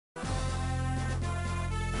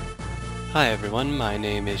Hi everyone, my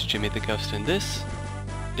name is Jimmy the Ghost and this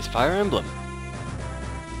is Fire Emblem.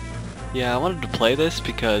 Yeah, I wanted to play this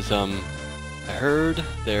because I heard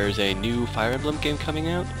there's a new Fire Emblem game coming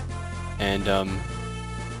out and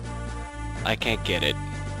I can't get it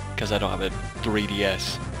because I don't have a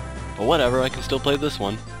 3DS. But whatever, I can still play this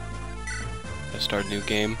one. Let's start a new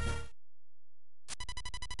game.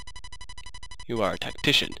 You are a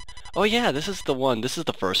tactician. Oh yeah, this is the one. This is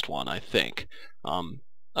the first one, I think.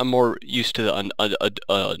 I'm more used to a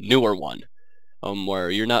newer one, where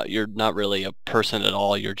you're not really a person at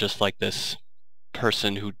all. You're just like this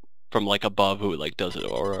person who from like above who like does it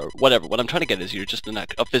or whatever. What I'm trying to get is you're just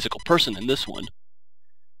a physical person in this one.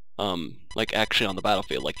 Like actually on the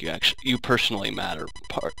battlefield, like you personally matter.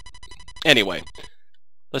 Anyway,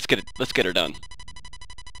 let's get her done.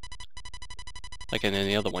 Like in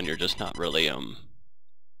any other one, you're just not really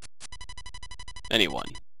anyone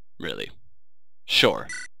really. Sure.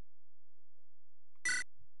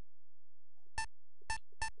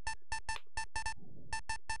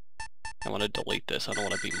 I want to delete this. I don't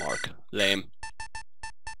want to be Mark. Lame.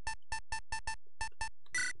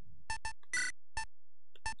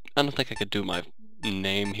 I don't think I could do my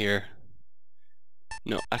name here.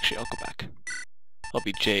 No, actually, I'll go back. I'll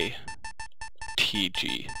be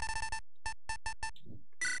JTG.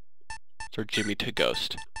 For Jimmy to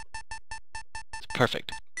Ghost. It's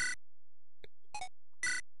perfect.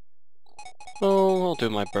 Oh, I'll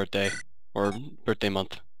do my birthday. Or birthday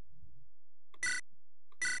month.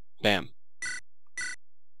 Bam.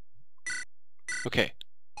 Okay.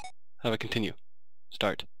 How do I continue?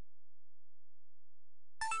 Start.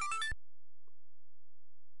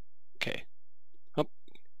 Okay. Oh,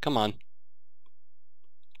 come on.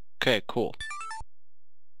 Okay, cool.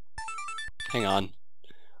 Hang on.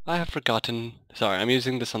 I have forgotten... Sorry, I'm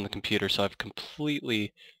using this on the computer, so I've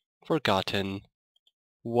completely forgotten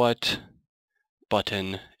what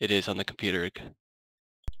button it is on the computer.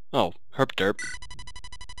 Oh, herp derp.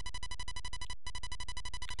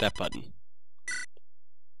 That button.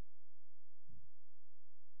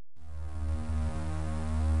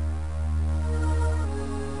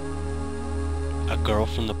 A girl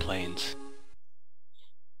from the plains.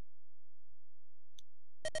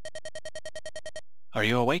 Are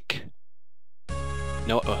you awake?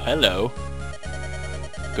 No, oh, hello.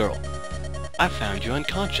 Girl, I found you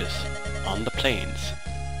unconscious on the plains.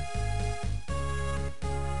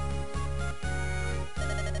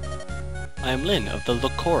 I am Lin of the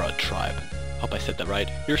Lokora tribe. Hope I said that right.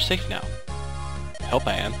 You're safe now. Hope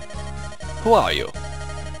I am. Who are you?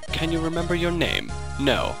 Can you remember your name?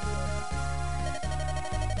 No.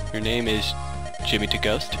 Your name is Jimmy to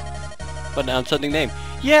Ghost? What an outstanding name.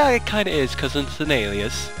 Yeah, it kinda is, cause it's an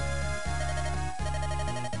alias.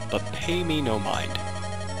 But pay me no mind.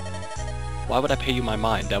 Why would I pay you my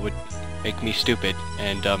mind? That would make me stupid,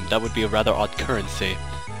 and that would be a rather odd currency.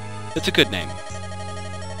 It's a good name.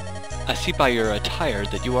 I see by your attire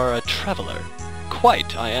that you are a traveler.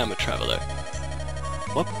 Quite, I am a traveler.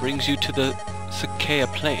 What brings you to the Sakea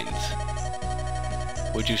Plains?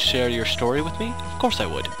 Would you share your story with me? Of course I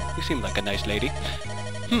would. You seem like a nice lady.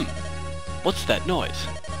 What's that noise?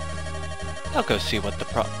 I'll go see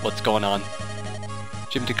what's going on.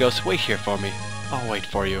 Jim to Ghost, wait here for me. I'll wait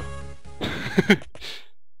for you.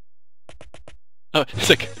 Oh, it's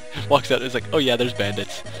like, walks out, it's like, oh yeah, there's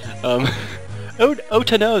bandits. Oh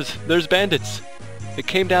to nose, there's bandits. They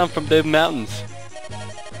came down from the mountains.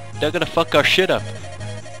 They're gonna fuck our shit up.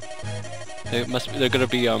 They're gonna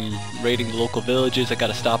be raiding the local villages. I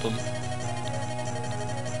gotta stop them.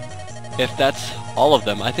 If that's all of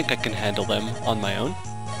them, I think I can handle them on my own.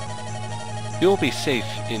 You'll be safe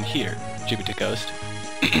in here, Jimmy the Ghost.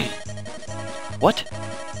 What?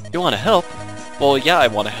 You wanna help? Well, yeah, I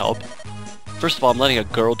wanna help. First of all, I'm letting a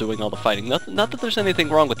girl doing all the fighting. Not that there's anything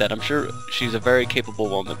wrong with that. I'm sure she's a very capable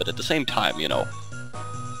woman, but at the same time, you know.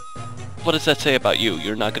 What does that say about you?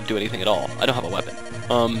 You're not gonna do anything at all. I don't have a weapon.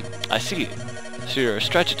 I see. So you're a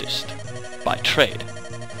strategist. By trade.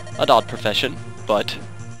 An odd profession, but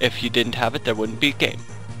if you didn't have it, there wouldn't be a game.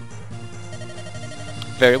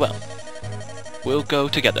 Very well. We'll go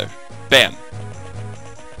together. Bam!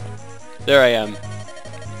 There I am.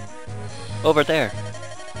 Over there.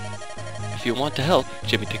 If you want to help,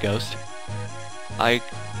 Jimmy to Ghost, I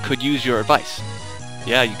could use your advice.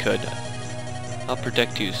 Yeah, you could. I'll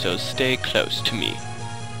protect you, so stay close to me.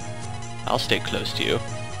 I'll stay close to you.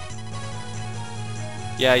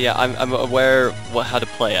 Yeah, I'm aware how to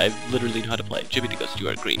play. I literally know how to play. Jimmy to Ghost, you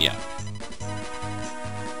are green, yeah.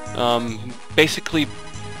 Basically,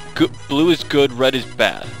 blue is good, red is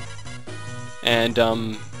bad. And,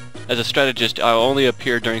 as a strategist, I'll only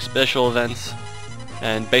appear during special events.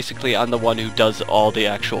 And basically I'm the one who does all the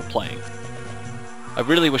actual playing. I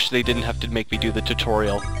really wish they didn't have to make me do the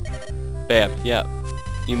tutorial. Bam, yeah.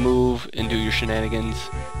 You move and do your shenanigans.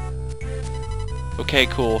 Okay,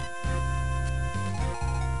 cool.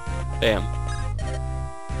 Bam.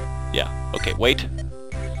 Yeah, okay, wait.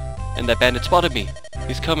 And that bandit spotted me.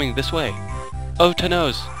 He's coming this way. Oh, to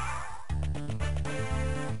nose.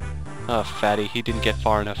 Oh, fatty, he didn't get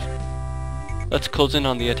far enough. Let's close in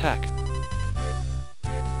on the attack.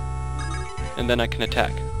 And then I can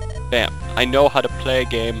attack. Bam. I know how to play a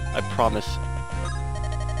game, I promise.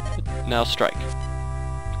 Now strike.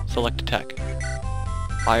 Select attack.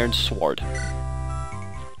 Iron Sword.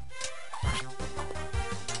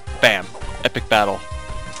 Bam. Epic battle.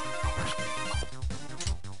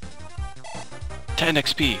 10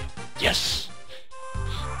 XP. Yes!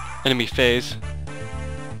 Enemy phase.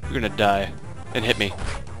 You're gonna die. And hit me.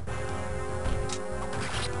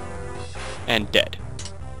 And dead.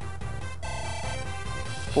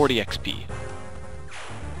 40 XP.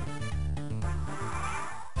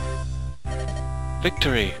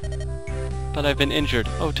 Victory! But I've been injured.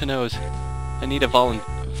 Oh, to nose. I need a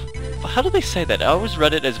How do they say that? I always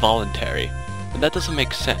read it as voluntary. And that doesn't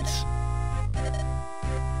make sense.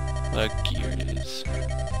 What gear it is.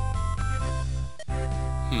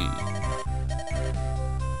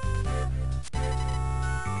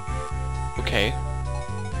 Okay.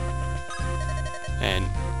 And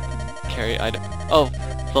carry item. Oh,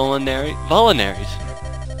 Voluntaries.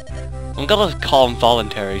 I'm gonna call them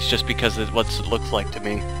voluntaries just because it's what it looks like to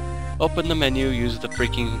me. Open the menu, use the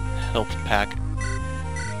freaking health pack.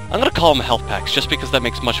 I'm gonna call them health packs just because that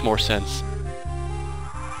makes much more sense.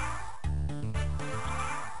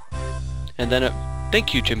 And then,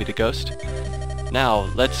 thank you, Jimmy the Ghost. Now,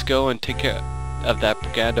 let's go and take care of that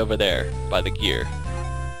brigand over there by the gear.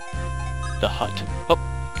 The hut. Oh,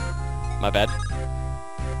 my bad.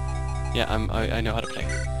 Yeah, I know how to play.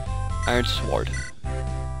 Iron Sword.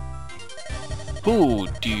 Who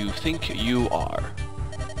do you think you are?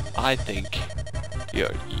 I think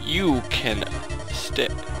you can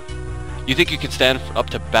stand. You think you can stand up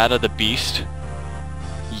to Bata the Beast?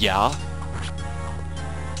 Yeah.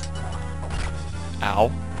 Ow.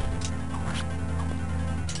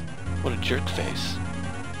 What a jerk face.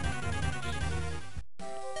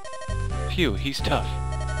 Phew, he's tough.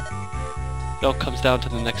 It all comes down to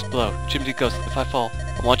the next blow. Jimmy Ghost, if I fall,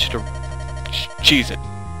 I want you to cheese it.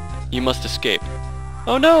 You must escape.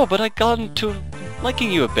 Oh no, but I got into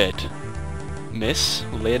liking you a bit. Miss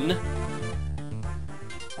Lynn?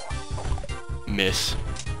 Miss.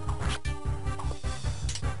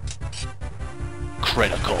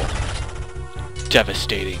 Critical.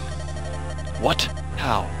 Devastating. What?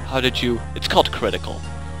 How? How did you... It's called critical.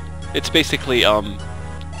 It's basically,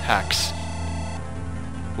 hacks.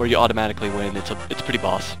 Where you automatically win. It's pretty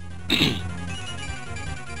boss.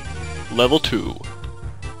 Level 2.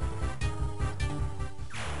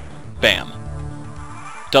 Bam.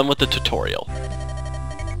 Done with the tutorial.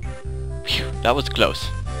 Phew, that was close.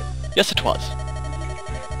 Yes, it was.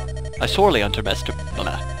 I sorely underestimated...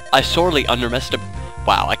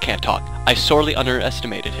 Wow, I can't talk. I sorely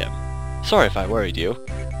underestimated him. Sorry if I worried you.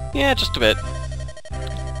 Yeah, just a bit.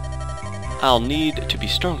 I'll need to be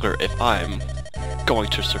stronger if I'm going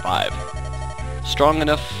to survive. Strong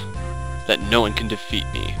enough that no one can defeat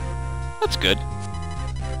me. That's good.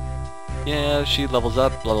 Yeah, she levels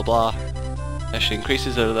up, blah blah blah. As she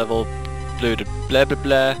increases her level, blah blah blah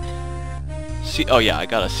blah. See, oh yeah, I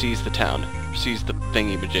gotta seize the town. Seize the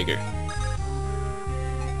thingy-majigger.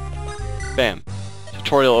 Bam.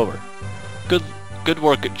 Tutorial over. Good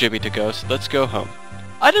work, Jimmy the Ghost. Let's go home.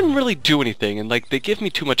 I didn't really do anything, and like, they give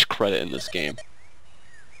me too much credit in this game.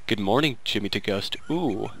 Good morning, Jimmy the Ghost.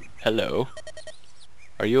 Ooh, hello.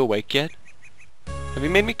 Are you awake yet? Have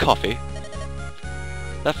you made me coffee?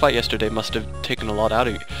 That fight yesterday must have taken a lot out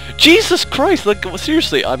of you. Jesus Christ! Like,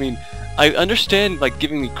 seriously, I mean, I understand, like,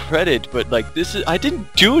 giving me credit, but, like, this is... I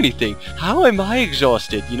didn't do anything! How am I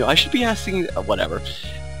exhausted? You know, I should be asking... whatever.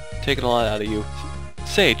 Taking a lot out of you.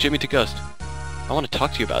 Say, Jimmy the Ghost, I want to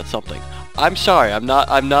talk to you about something. I'm sorry, I'm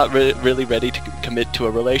not really ready to commit to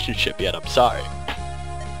a relationship yet, I'm sorry.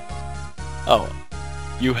 Oh,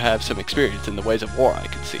 you have some experience in the ways of war, I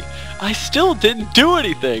can see. I still didn't do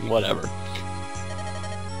anything! Whatever.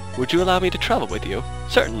 Would you allow me to travel with you?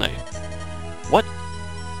 Certainly. What?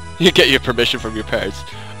 You get your permission from your parents.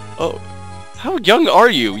 Oh, how young are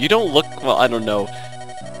you? You don't look... well, I don't know.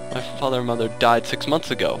 My father and mother died 6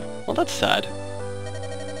 months ago. Well, that's sad.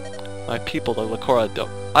 My people, the Lakora,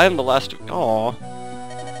 don't... I am the last... Aww.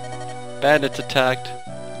 Bandits attacked.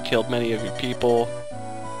 Killed many of your people.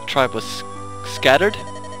 The tribe was scattered?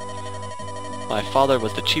 My father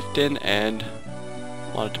was the chieftain and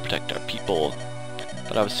wanted to protect our people,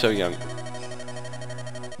 but I was so young.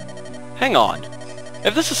 Hang on.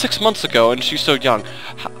 If this is 6 months ago and she's so young,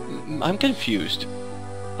 I'm confused.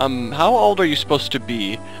 How old are you supposed to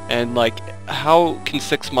be, and like, how can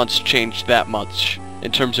 6 months change that much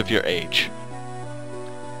in terms of your age?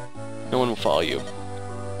 No one will follow you.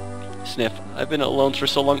 Sniff. I've been alone for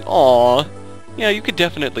so long. Aww. Yeah, you could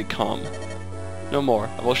definitely come. No more.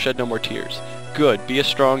 I will shed no more tears. Good. Be a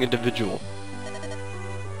strong individual.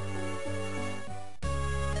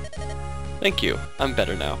 Thank you. I'm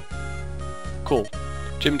better now. Cool.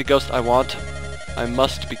 Jimmy the Ghost, I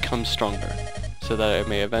must become stronger, so that I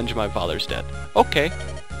may avenge my father's death. Okay.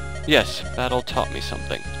 Yes, battle taught me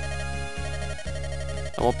something.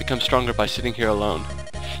 I won't become stronger by sitting here alone.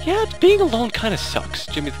 Yeah, being alone kinda sucks.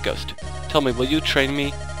 Jimmy the Ghost. Tell me, will you train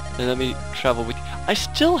me and let me travel with you? I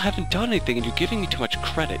still haven't done anything and you're giving me too much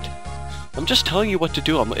credit. I'm just telling you what to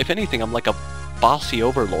do. If anything, I'm like a bossy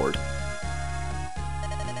overlord.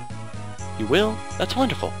 You will? That's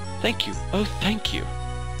wonderful. Thank you. Oh, thank you.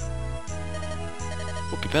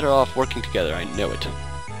 We'll be better off working together, I know it.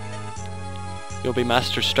 You'll be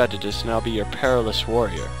master strategist and I'll be your perilous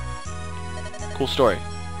warrior. Cool story.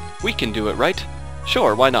 We can do it, right?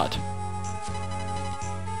 Sure, why not?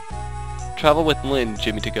 Travel with Lynn,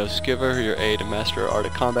 Jimmy the Ghost. Give her your aid and master her art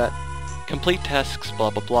of combat. Complete tasks, blah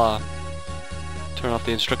blah blah. Turn off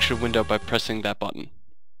the instruction window by pressing that button.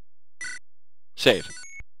 Save.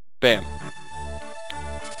 Bam.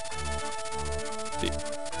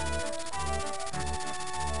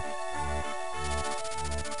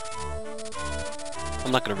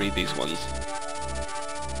 I'm not gonna read these ones.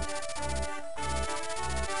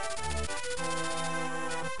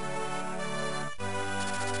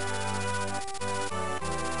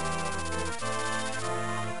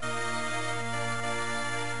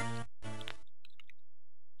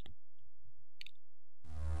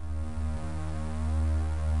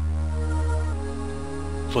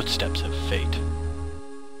 Footsteps of fate.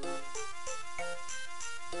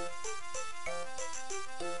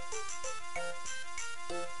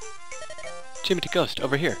 Jimmy the Ghost,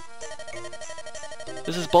 over here.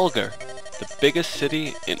 This is Bulgar, the biggest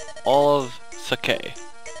city in all of Sake.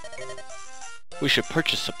 We should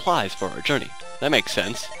purchase supplies for our journey. That makes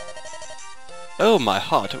sense. Oh my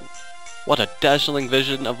heart, what a dazzling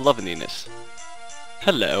vision of loveliness.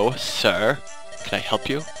 Hello, sir. Can I help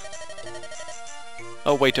you?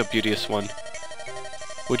 Oh wait, oh beauteous one.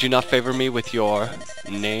 Would you not favor me with your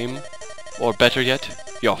name? Or better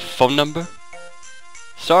yet, your phone number?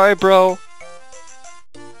 Sorry, bro.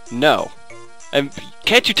 No. And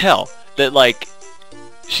can't you tell that, like,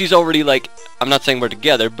 she's already, like, I'm not saying we're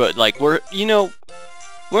together, but, like, we're in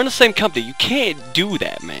the same company. You can't do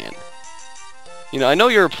that, man. You know, I know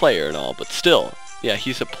you're a player and all, but still. Yeah,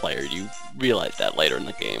 he's a player. You realize that later in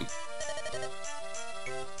the game.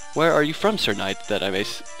 Where are you from, Sir Knight, that I may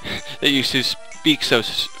that you speak so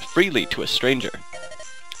freely to a stranger?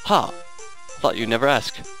 Ha! Thought you'd never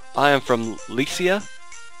ask. I am from Lycia.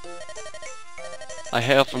 I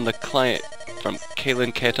hail from the client from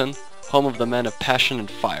Kalen Canton, home of the men of passion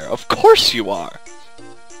and fire. Of course you are!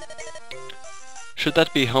 Should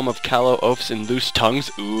that be home of callow oafs and loose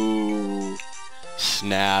tongues? Ooh.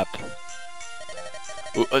 Snap.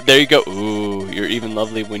 Ooh, there you go. Ooh, you're even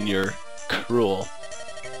lovely when you're cruel.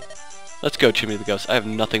 Let's go, Jimmy the Ghost. I have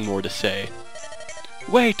nothing more to say.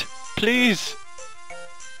 Wait! Please!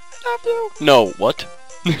 I love you! No, what?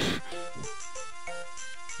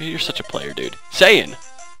 You're such a player, dude. Saying!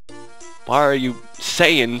 Why are you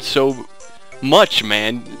saying so much,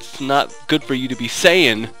 man? It's not good for you to be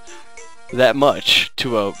saying that much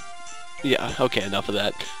to a... Yeah, okay, enough of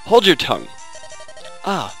that. Hold your tongue.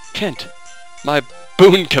 Ah, Kent. My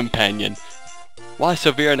boon companion. Why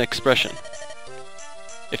severe an expression?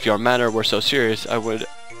 If your manner were so serious, I would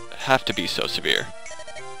have to be so severe.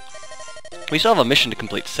 We still have a mission to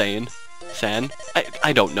complete, San.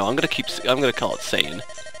 I don't know. I'm gonna call it San.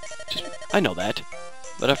 I know that.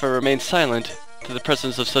 But if I remained silent to the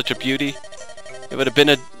presence of such a beauty, it would have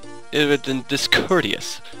been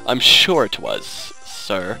discourteous. I'm sure it was,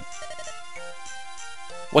 sir.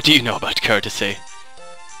 What do you know about courtesy?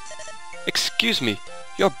 Excuse me,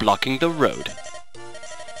 you're blocking the road.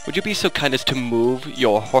 Would you be so kind as to move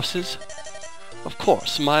your horses? Of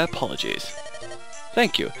course, my apologies.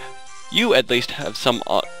 Thank you. You at least have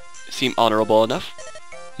seem honorable enough.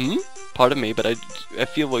 Pardon me, but I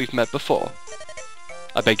feel we've met before.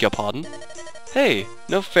 I beg your pardon? Hey,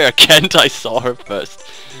 no fair, Kent. I saw her first.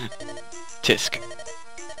 Tisk.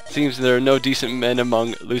 Seems there are no decent men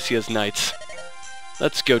among Lucia's knights.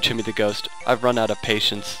 Let's go, Jimmy the Ghost. I've run out of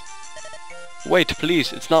patience. Wait,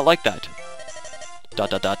 please, it's not like that. ...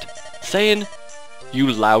 Saying,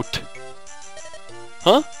 you lout.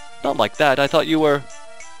 Huh? Not like that, I thought you were...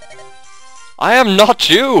 I am not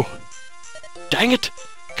you! Dang it!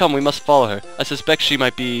 Come, we must follow her. I suspect she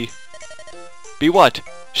might be... Be what?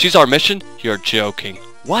 She's our mission? You're joking.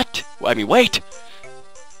 What? I mean, wait!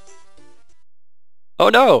 Oh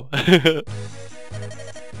no!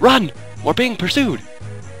 Run! We're being pursued!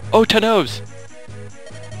 Oh, to nose!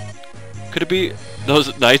 Could it be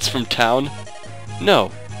those knights from town?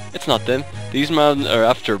 No, it's not them. These men are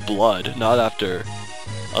after blood, not after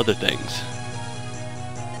other things.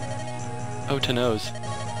 Oh, to nose.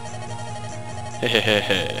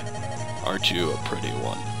 Hehehehe. Aren't you a pretty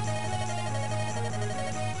one?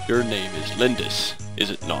 Your name is Lindis, is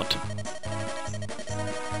it not?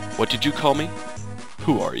 What did you call me?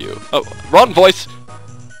 Who are you? Oh, wrong voice!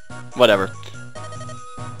 Whatever.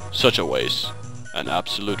 Such a waste. An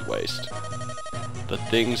absolute waste. The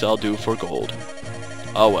things I'll do for gold.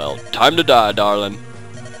 Oh well, time to die, darling.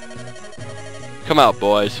 Come out,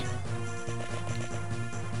 boys.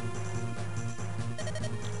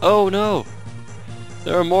 Oh no!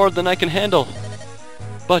 There are more than I can handle.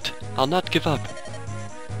 But I'll not give up.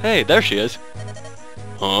 Hey, there she is.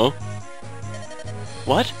 Huh?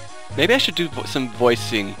 What? Maybe I should do some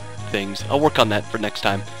voicing things. I'll work on that for next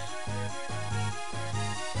time.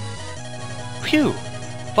 Phew!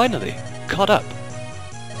 Finally, caught up.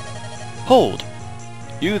 Hold!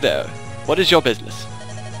 You there, what is your business?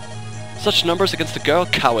 Such numbers against a girl?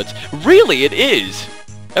 Cowards. Really, it is!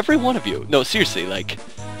 Every one of you. No, seriously, like...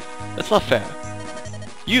 That's not fair.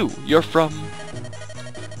 You're from...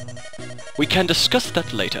 We can discuss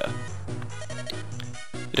that later.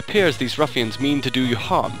 It appears these ruffians mean to do you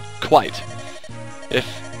harm. Quite. If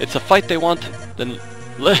it's a fight they want, then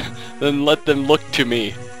let them look to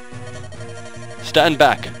me. Stand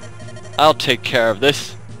back. I'll take care of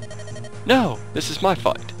this. No, this is my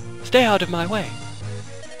fight. Stay out of my way.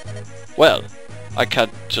 Well, I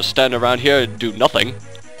can't just stand around here and do nothing.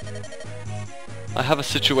 I have a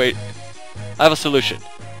solution.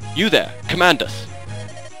 You there, command us.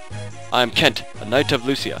 I am Kent, a knight of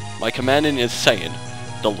Lucia. My commandant is Saiyan.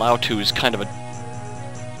 The lout who is kind of a...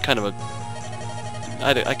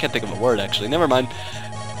 I can't think of a word, actually. Never mind.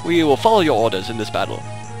 We will follow your orders in this battle.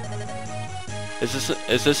 Is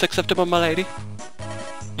this acceptable, my lady?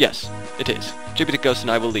 Yes, it is. Jimmy the Ghost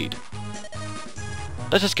and I will lead.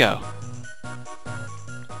 Let us go.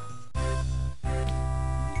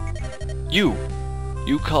 You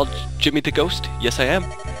called Jimmy the Ghost? Yes, I am.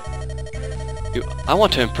 I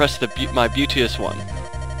want to impress my beauteous one.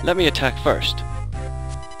 Let me attack first.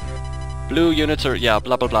 Blue units are, yeah,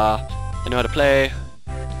 blah blah blah. I know how to play.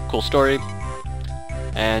 Cool story.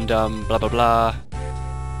 And, blah blah blah.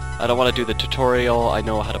 I don't want to do the tutorial. I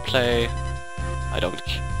know how to play. I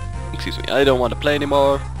don't want to play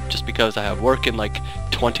anymore. Just because I have work in like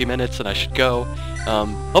 20 minutes and I should go.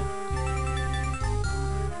 Oh!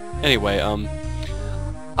 Anyway,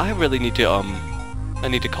 I really need to, I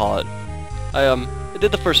need to call it. I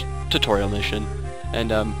did the first tutorial mission,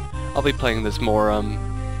 and, I'll be playing this more,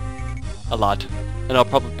 a lot. And I'll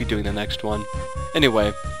probably be doing the next one.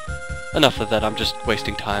 Anyway, enough of that, I'm just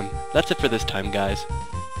wasting time. That's it for this time, guys.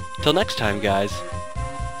 Till next time, guys.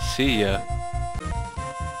 See ya.